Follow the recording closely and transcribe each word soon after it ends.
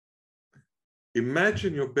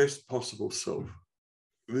Imagine your best possible self.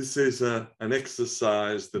 This is an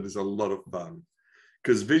exercise that is a lot of fun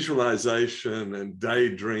because visualization and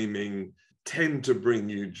daydreaming tend to bring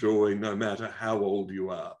you joy no matter how old you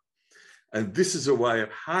are. And this is a way of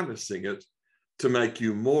harnessing it to make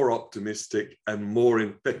you more optimistic and more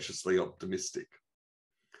infectiously optimistic.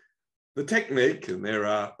 The technique, and there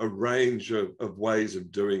are a range of ways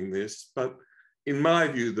of doing this, but in my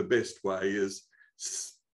view, the best way is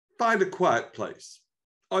find a quiet place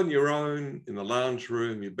on your own, in the lounge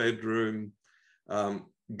room, your bedroom,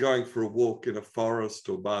 going for a walk in a forest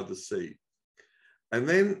or by the sea. And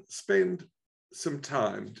then spend some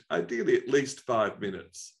time, ideally at least 5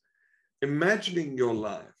 minutes, imagining your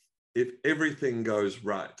life if everything goes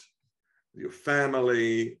right with your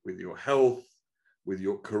family, with your health, with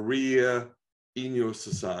your career, in your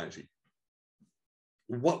society.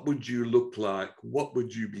 What would you look like? What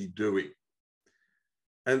would you be doing?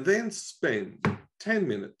 And then spend 10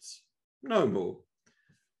 minutes, no more,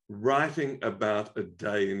 writing about a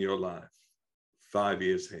day in your life 5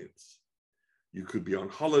 years hence. You could be on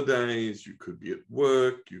holidays, you could be at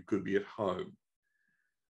work, you could be at home.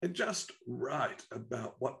 And just write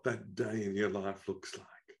about what that day in your life looks like.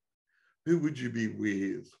 Who would you be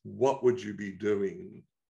with? What would you be doing?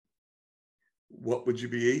 What would you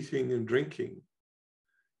be eating and drinking?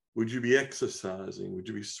 Would you be exercising? Would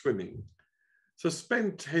you be swimming? So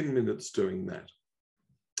spend 10 minutes doing that.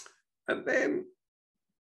 And then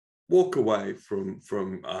walk away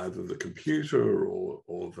from either the computer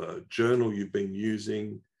or the journal you've been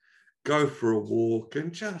using. Go for a walk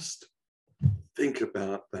and just think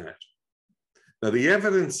about that. Now, the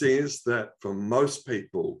evidence is that for most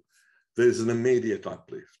people, there's an immediate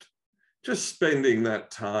uplift. Just spending that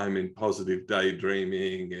time in positive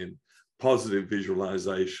daydreaming and positive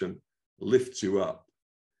visualization lifts you up.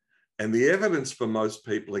 And the evidence for most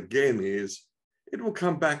people, again, is it will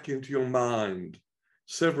come back into your mind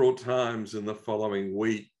several times in the following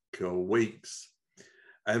week or weeks.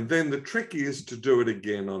 And then the trick is to do it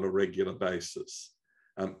again on a regular basis,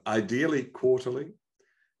 ideally quarterly.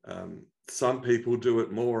 Some people do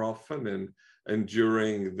it more often, and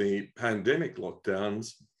during the pandemic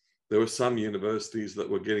lockdowns, there were some universities that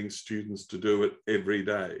were getting students to do it every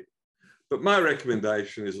day. But my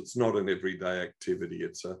recommendation is it's not an everyday activity.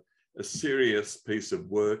 It's a serious piece of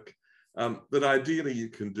work that ideally you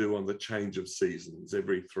can do on the change of seasons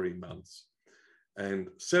every 3 months. And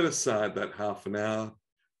set aside that half an hour,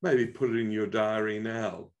 maybe put it in your diary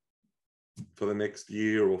now for the next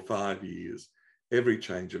year or 5 years, every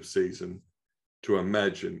change of season, to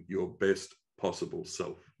imagine your best possible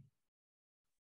self.